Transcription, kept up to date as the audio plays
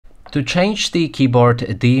To change the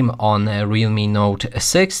keyboard theme on Realme Note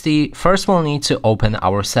 60, first we'll need to open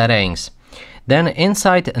our settings. Then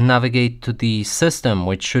inside, navigate to the system,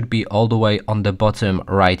 which should be all the way on the bottom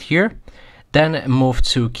right here. Then move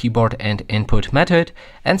to keyboard and input method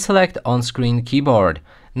and select on-screen keyboard.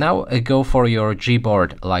 Now go for your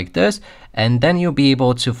Gboard like this, and then you'll be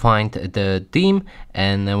able to find the theme,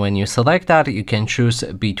 and when you select that, you can choose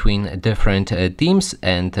between different themes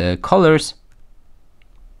and colors.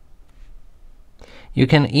 You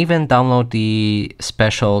can even download the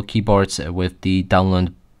special keyboards with the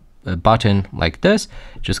download button like this.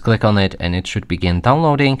 Just click on it and it should begin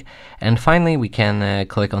downloading. And finally, we can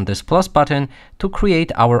click on this plus button to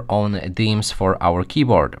create our own themes for our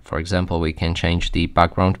keyboard. For example, we can change the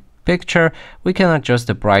background picture. We can adjust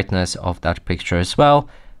the brightness of that picture as well.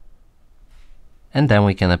 And then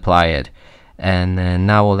we can apply it. And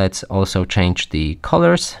now let's also change the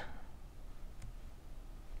colors.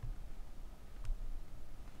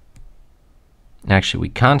 Actually, we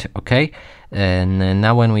can't. Okay. And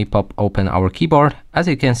now when we pop open our keyboard, as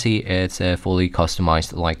you can see, it's fully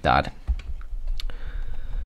customized like that.